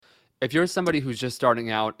if you're somebody who's just starting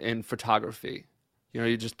out in photography,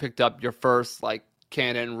 you just picked up your first like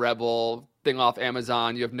Canon Rebel thing off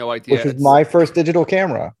Amazon, you have no idea. Which was It's my first digital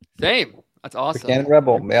camera, same. That's the awesome. Canon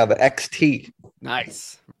Rebel. Yeah, the XT.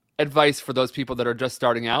 Nice. Advice for those people that are just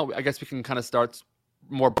starting out. I guess we can kind of start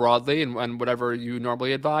more broadly and whatever you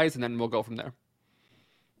normally advise, and then we'll go from there.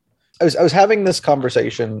 I was having this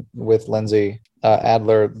conversation with Lindsay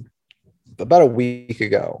Adler about a week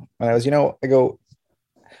ago, and I go,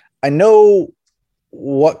 I know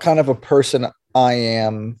what kind of a person I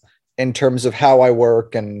am in terms of how I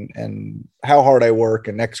work and how hard I work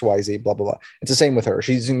and XYZ, blah, blah, blah. It's the same with her.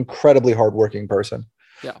 She's an incredibly hardworking person.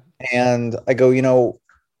 Yeah. And I go,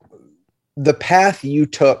 the path you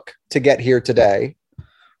took to get here today,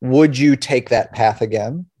 would you take that path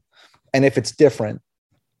again? And if it's different,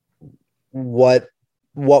 what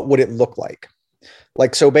would it look like?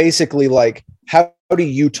 Like, so basically, like, how do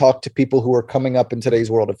you talk to people who are coming up in today's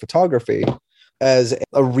world of photography as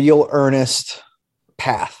a real earnest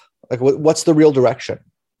path? Like, what's the real direction?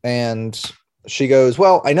 And she goes,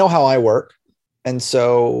 well, I know how I work. And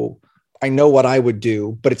so I know what I would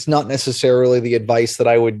do, but it's not necessarily the advice that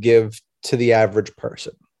I would give to the average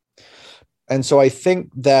person. And so I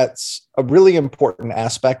think that's a really important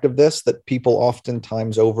aspect of this that people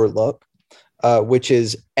oftentimes overlook, which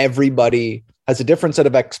is everybody has a different set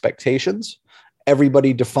of expectations.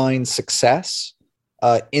 Everybody defines success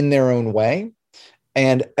in their own way.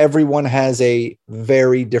 And everyone has a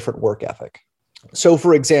very different work ethic. So,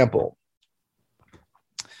 for example,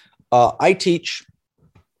 I teach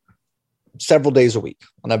several days a week,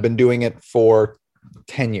 and I've been doing it for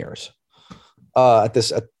 10 years at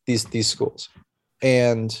these schools.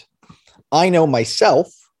 And I know myself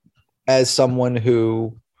as someone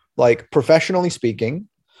who, like, professionally speaking,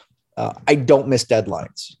 I don't miss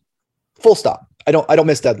deadlines. Full stop. I don't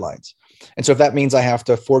miss deadlines. And so if that means I have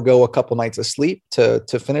to forego a couple nights of sleep to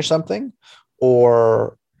finish something,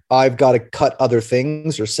 or I've got to cut other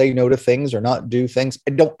things or say no to things or not do things,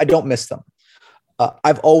 I don't miss them.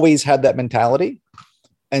 I've always had that mentality.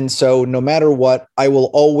 And so no matter what, I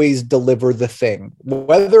will always deliver the thing,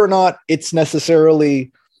 whether or not it's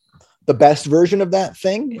necessarily the best version of that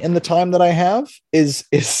thing in the time that I have is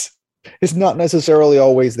not necessarily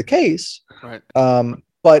always the case. Right.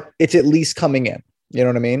 But it's at least coming in. You know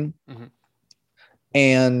what I mean? Mm-hmm.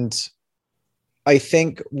 And I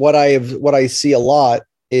think what I see a lot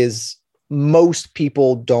is most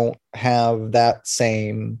people don't have that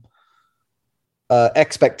same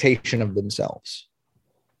expectation of themselves.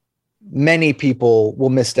 Many people will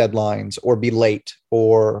miss deadlines or be late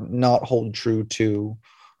or not hold true to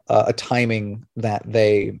a timing that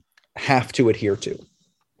they have to adhere to.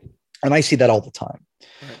 And I see that all the time.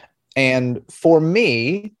 Right. And for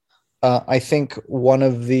me, I think one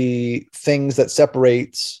of the things that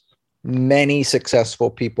separates many successful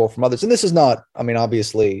people from others, and this is not, I mean,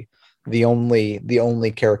 obviously the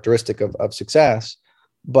only characteristic of success,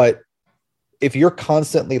 but if you're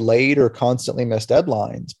constantly late or constantly miss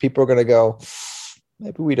deadlines, people are going to go,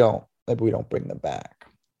 maybe we don't bring them back.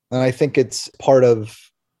 And I think it's part of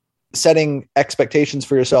setting expectations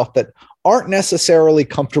for yourself that aren't necessarily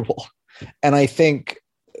comfortable. And I think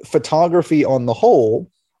photography on the whole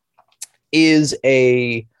is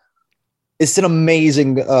an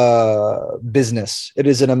amazing business. It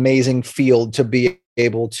is an amazing field to be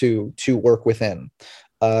able to work within.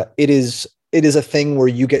 It is a thing where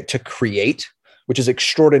you get to create, which is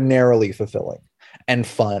extraordinarily fulfilling and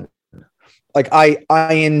fun. Like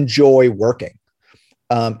I enjoy working.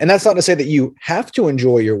 And that's not to say that you have to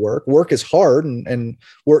enjoy your work. Work is hard and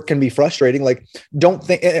work can be frustrating. Like, don't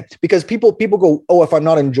think, because people go, oh, if I'm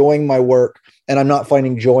not enjoying my work and I'm not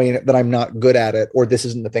finding joy in it, then I'm not good at it, or this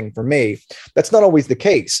isn't the thing for me. That's not always the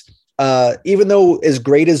case. Even though as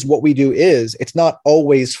great as what we do is, it's not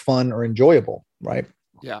always fun or enjoyable. Right.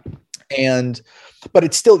 Yeah. But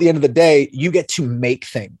it's still, at the end of the day, you get to make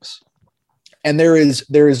things. And there is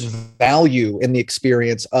value in the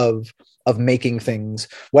experience of making things,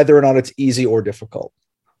 whether or not it's easy or difficult,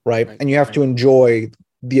 right? And you have to enjoy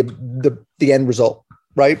the end result,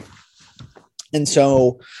 right? And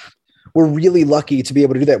so we're really lucky to be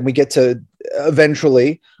able to do that. And we get to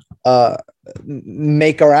eventually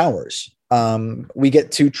make our hours. We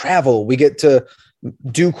get to travel. We get to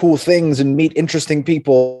do cool things and meet interesting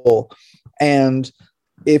people. And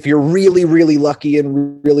if you're really, really lucky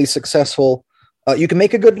and really successful, you can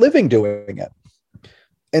make a good living doing it.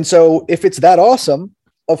 And so if it's that awesome,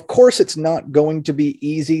 of course, it's not going to be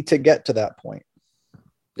easy to get to that point.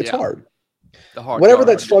 It's hard. Whatever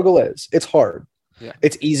that struggle is, it's hard. Yeah.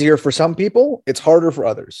 It's easier for some people. It's harder for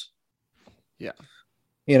others. Yeah.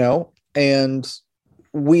 And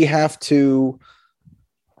we have to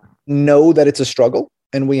know that it's a struggle,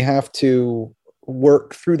 and we have to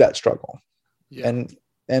work through that struggle. Yeah.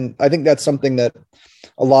 And I think that's something that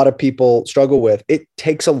a lot of people struggle with. It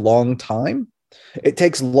takes a long time. It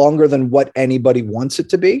takes longer than what anybody wants it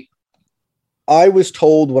to be. I was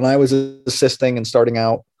told when I was assisting and starting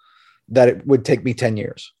out that it would take me 10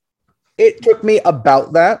 years. It took me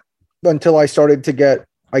about that until I started to get,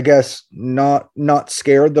 I guess, not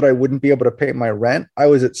scared that I wouldn't be able to pay my rent. I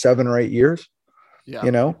was at 7 or 8 years. Yeah.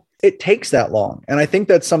 You know, it takes that long. And I think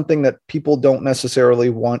that's something that people don't necessarily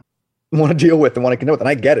want to deal with and want to connect with. And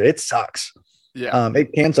I get it. It sucks. Yeah.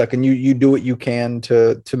 It can suck. And you do what you can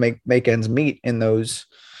to make ends meet in those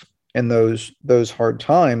hard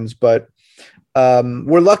times. But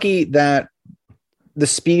we're lucky that the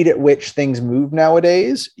speed at which things move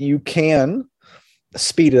nowadays, you can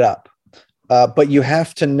speed it up. But you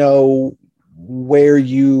have to know where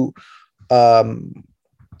you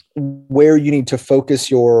need to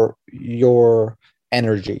focus your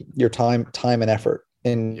energy, your time and effort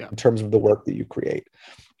in terms of the work that you create.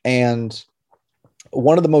 And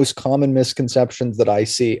one of the most common misconceptions that I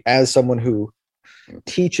see as someone who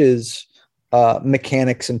teaches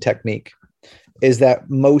mechanics and technique is that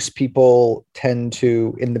most people tend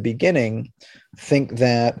to, in the beginning, think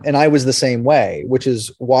that, and I was the same way, which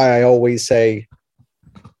is why I always say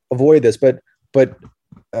avoid this, but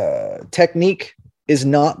technique is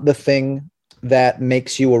not the thing that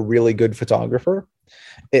makes you a really good photographer.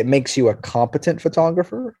 It makes you a competent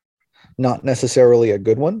photographer, not necessarily a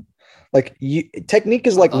good one. Like technique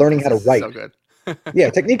is like learning how to write. So good. Yeah,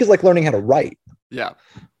 technique is like learning how to write. Yeah.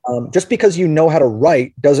 Just because you know how to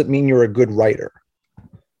write doesn't mean you're a good writer.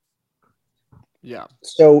 Yeah.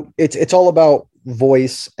 So it's all about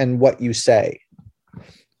voice and what you say.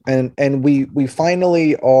 And we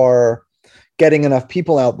finally are getting enough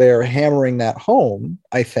people out there hammering that home,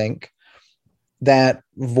 I think, that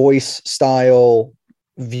voice, style,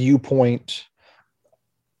 viewpoint,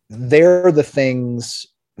 they're the things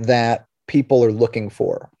that people are looking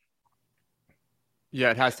for.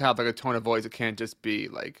 Yeah, it has to have like a tone of voice. It can't just be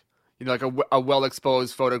like, like a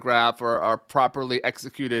well-exposed photograph or a properly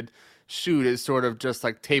executed shoot is sort of just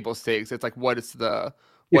like table stakes. It's like what's the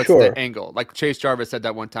angle? Like Chase Jarvis said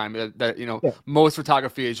that one time that most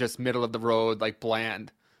photography is just middle of the road, like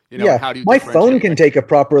bland. How do you my phone can take a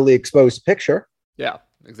properly exposed picture. Yeah,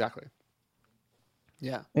 exactly.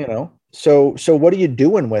 Yeah. So what are you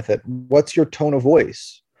doing with it? What's your tone of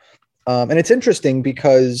voice? And it's interesting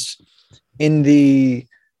because in the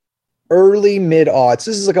early mid-aughts,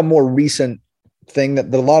 this is like a more recent thing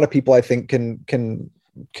that a lot of people I think can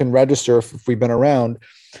register if we've been around.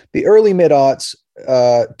 The early mid-aughts,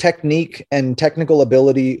 technique and technical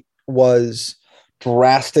ability was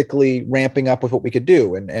drastically ramping up with what we could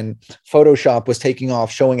do. And Photoshop was taking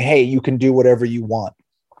off, showing, hey, you can do whatever you want.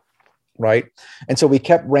 Right. And so we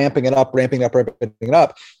kept ramping it up.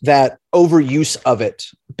 That overuse of it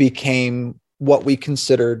became what we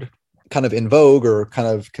considered kind of in vogue, or kind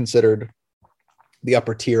of considered the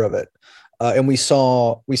upper tier of it. And we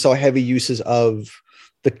saw heavy uses of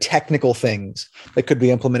the technical things that could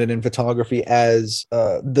be implemented in photography as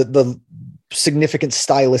the significant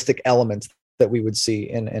stylistic elements that we would see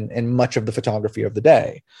in much of the photography of the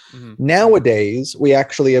day. Mm-hmm. Nowadays, we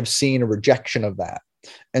actually have seen a rejection of that.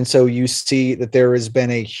 And so you see that there has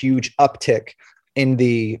been a huge uptick in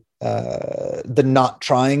the not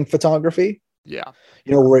trying photography. Yeah.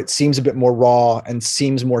 Where it seems a bit more raw and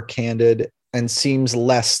seems more candid and seems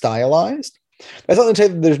less stylized. That's not to say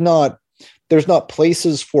that there's not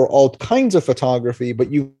places for all kinds of photography,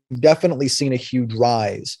 but you've definitely seen a huge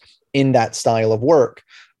rise in that style of work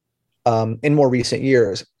in more recent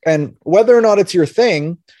years. And whether or not it's your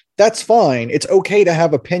thing, that's fine. It's okay to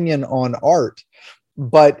have opinion on art,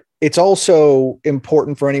 but it's also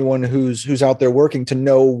important for anyone who's out there working to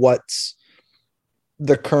know what's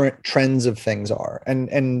the current trends of things are.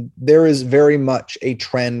 And there is very much a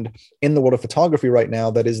trend in the world of photography right now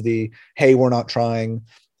that is hey, we're not trying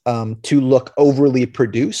to look overly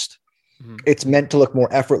produced. Mm-hmm. It's meant to look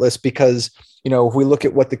more effortless because, if we look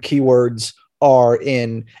at what the keywords are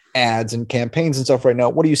in ads and campaigns and stuff right now,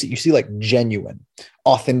 what do you see? You see like genuine,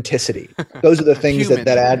 authenticity. Those are the things that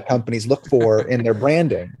ad companies look for in their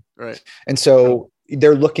branding. Right. And so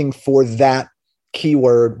they're looking for that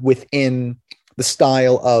keyword within the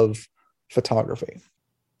style of photography.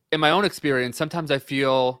 In my own experience, sometimes I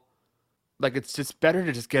feel like it's just better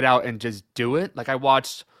to just get out and just do it. Like I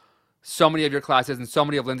watched so many of your classes and so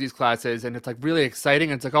many of Lindsay's classes, and it's like really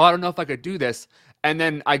exciting. And it's like, oh, I don't know if I could do this. And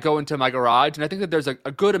then I go into my garage, and I think that there's a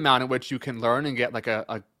good amount in which you can learn and get like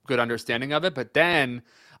a good understanding of it. But then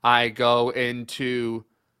I go into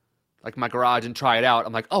like my garage and try it out,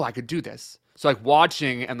 I'm like, oh, I could do this. So like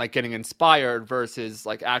watching and like getting inspired versus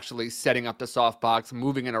like actually setting up the softbox,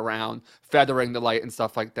 moving it around, feathering the light and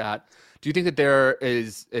stuff like that. Do you think that there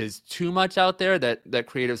is too much out there that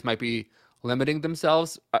creatives might be limiting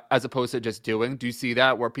themselves as opposed to just doing? Do you see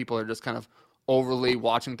that where people are just kind of overly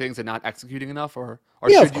watching things and not executing enough, or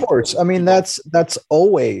Yeah, of should you course. I do mean, both? that's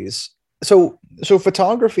always so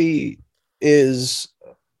photography is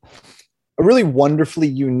a really wonderfully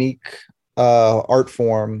unique art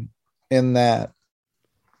form in that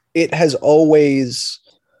it has always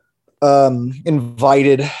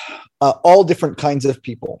invited all different kinds of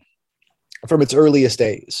people from its earliest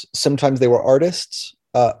days. Sometimes they were artists,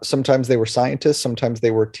 sometimes they were scientists, sometimes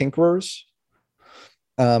they were tinkerers.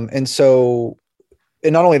 And so,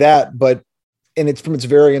 and not only that, but and it's from its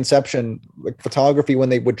very inception, like photography, when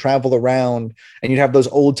they would travel around and you'd have those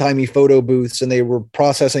old timey photo booths and they were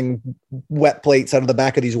processing wet plates out of the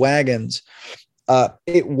back of these wagons.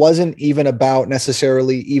 It wasn't even about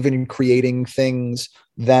necessarily even creating things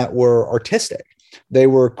that were artistic. They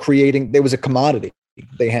were creating, there was a commodity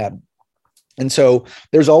they had. And so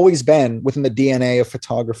there's always been within the DNA of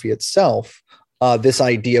photography itself, this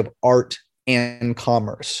idea of art and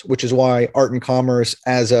commerce, which is why Art and Commerce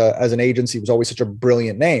as an agency was always such a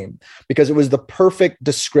brilliant name, because it was the perfect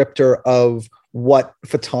descriptor of what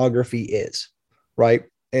photography is, right?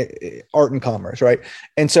 Art and commerce, right?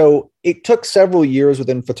 And so it took several years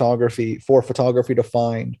within photography for photography to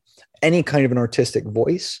find any kind of an artistic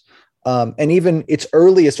voice. And even its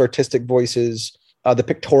earliest artistic voices, the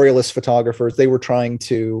pictorialist photographers, they were trying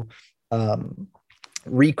to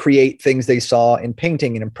recreate things they saw in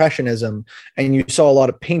painting and impressionism, and you saw a lot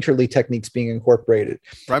of painterly techniques being incorporated.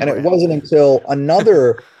 And it wasn't until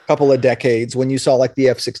another couple of decades when you saw like the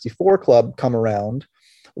F64 Club come around,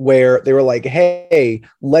 where they were like, hey,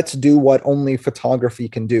 let's do what only photography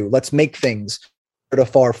can do. Let's make things to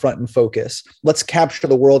far front and focus. Let's capture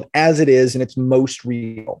the world as it is in its most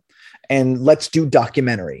real. And let's do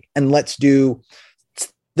documentary, and let's do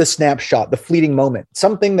the snapshot, the fleeting moment,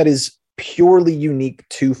 something that is purely unique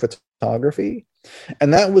to photography.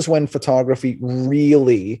 And that was when photography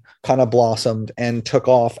really kind of blossomed and took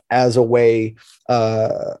off as a way,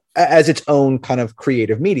 as its own kind of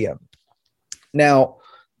creative medium. Now,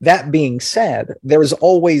 that being said, there's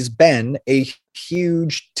always been a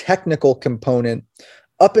huge technical component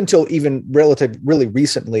up until even really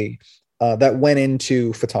recently that went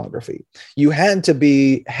into photography. You had to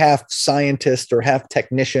be half scientist or half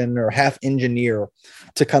technician or half engineer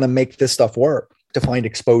to kind of make this stuff work, to find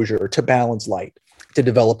exposure, to balance light, to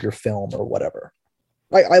develop your film or whatever.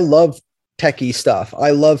 I love techie stuff.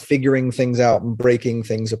 I love figuring things out and breaking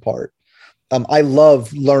things apart. I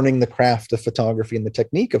love learning the craft of photography and the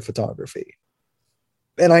technique of photography.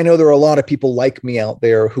 And I know there are a lot of people like me out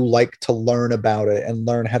there who like to learn about it and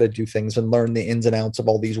learn how to do things and learn the ins and outs of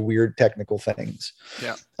all these weird technical things.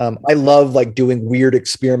 Yeah. I love like doing weird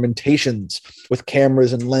experimentations with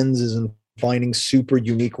cameras and lenses and finding super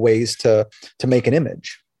unique ways to make an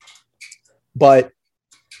image. But,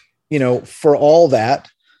 you know, for all that,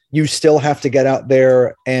 you still have to get out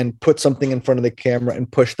there and put something in front of the camera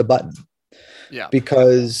and push the button. Yeah.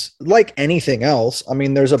 Because like anything else, I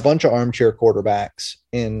mean, there's a bunch of armchair quarterbacks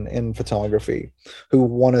in photography who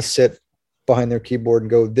want to sit behind their keyboard and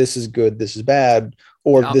go, this is good, this is bad,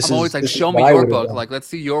 or Yeah, this I'm is always like, this is show me what I your would have book. done. Like, let's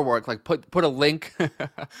see your work. Like, put a link.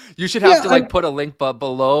 You should have to like put a link, but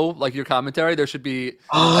below like your commentary, there should be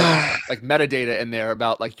like metadata in there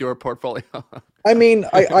about like your portfolio. I mean,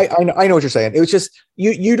 I know what you're saying. It was just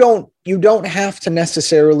you don't have to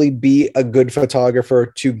necessarily be a good photographer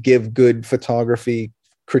to give good photography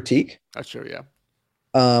critique. That's true. Yeah.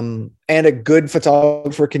 And a good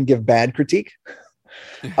photographer can give bad critique.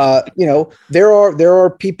 You know, there are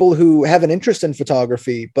people who have an interest in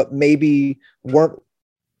photography, but maybe weren't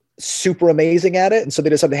super amazing at it. And so they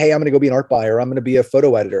decided, hey, I'm going to go be an art buyer. I'm going to be a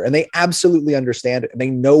photo editor. And they absolutely understand it. And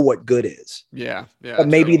they know what good is. Yeah. Yeah. But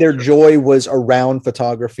maybe their joy was around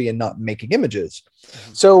photography and not making images.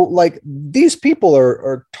 So like these people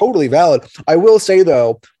are totally valid. I will say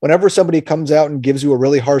though, whenever somebody comes out and gives you a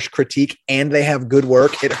really harsh critique and they have good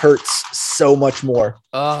work, it hurts so much more.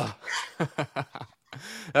 Oh,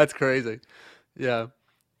 that's crazy. Yeah.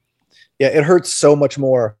 Yeah. It hurts so much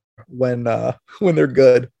more when they're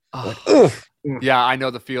good. Oh. Like, yeah, I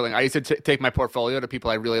know the feeling. I used to take my portfolio to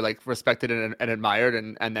people I really like respected and admired,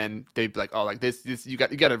 and then they'd be like, "Oh, like this you got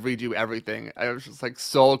to redo everything." I was just like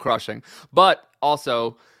soul crushing, but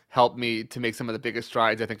also helped me to make some of the biggest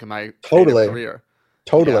strides I think in my career.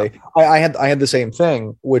 Totally. Yeah. I had the same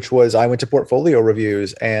thing, which was I went to portfolio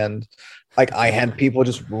reviews and Like I had people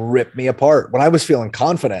just rip me apart when I was feeling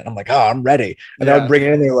confident. I'm like, oh, I'm ready. And I would Yeah. bring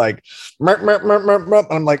it in. They're like, merp, merp, merp, merp, merp.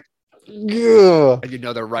 And I'm like, yeah. And you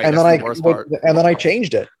know they're right. And That's then the worst part. and then I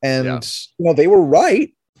changed it. Yeah. And they were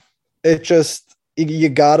right. It just you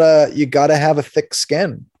gotta have a thick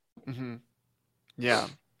skin. Hmm. Yeah.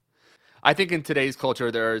 I think in today's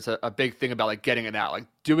culture, there's a big thing about like getting it out, like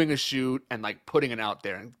doing a shoot and like putting it out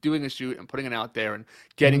there, and doing a shoot and putting it out there, and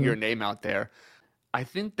getting Mhm. your name out there. I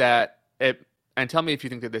think that it, and tell me if you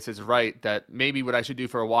think that this is right, that maybe what I should do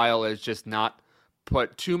for a while is just not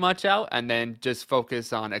put too much out and then just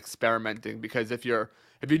focus on experimenting. Because if you're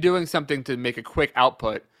doing something to make a quick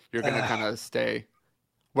output, you're gonna kind of stay.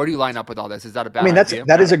 Where do you line up with all this? Is that a I bad mean, idea?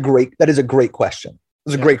 that is a great question.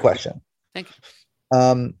 It's a Yeah. great question. Thank you.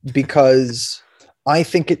 Because I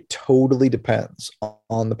think it totally depends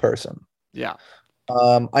on the person. Yeah.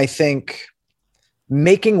 I think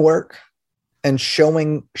making work and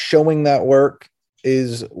showing that work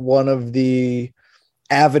is one of the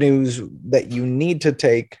avenues that you need to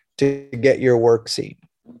take to get your work seen.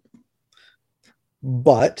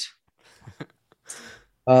 But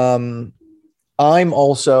I'm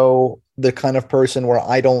also the kind of person where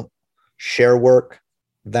I don't share work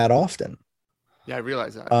that often. Yeah, I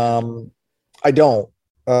realize that. I don't.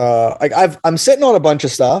 I'm sitting on a bunch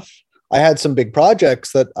of stuff. I had some big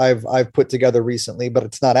projects that I've put together recently, but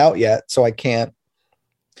it's not out yet, so I can't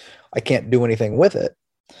do anything with it.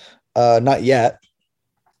 Not yet.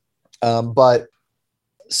 But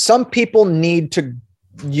some people need to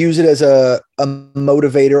use it as a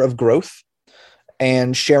motivator of growth,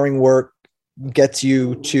 and sharing work gets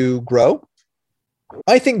you to grow.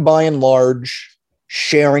 I think by and large,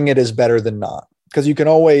 sharing it is better than not, because you can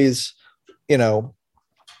always,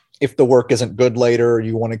 if the work isn't good later, or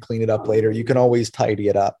you want to clean it up later, you can always tidy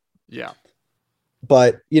it up. Yeah.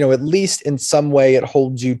 But, at least in some way it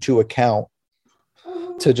holds you to account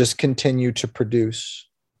to just continue to produce.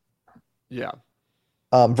 Yeah.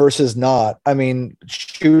 Versus not. I mean,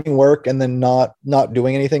 shooting work and then not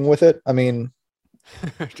doing anything with it. I mean,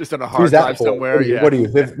 just on a who's hard that drive for? somewhere. Yeah. What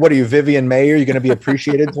are you, Vivian May? Are you going to be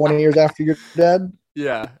appreciated 20 years after you're dead?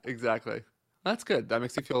 Yeah, exactly. That's good. That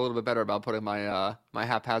makes me feel a little bit better about putting my my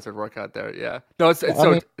haphazard work out there. Yeah. No, it's I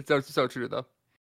mean, so true though.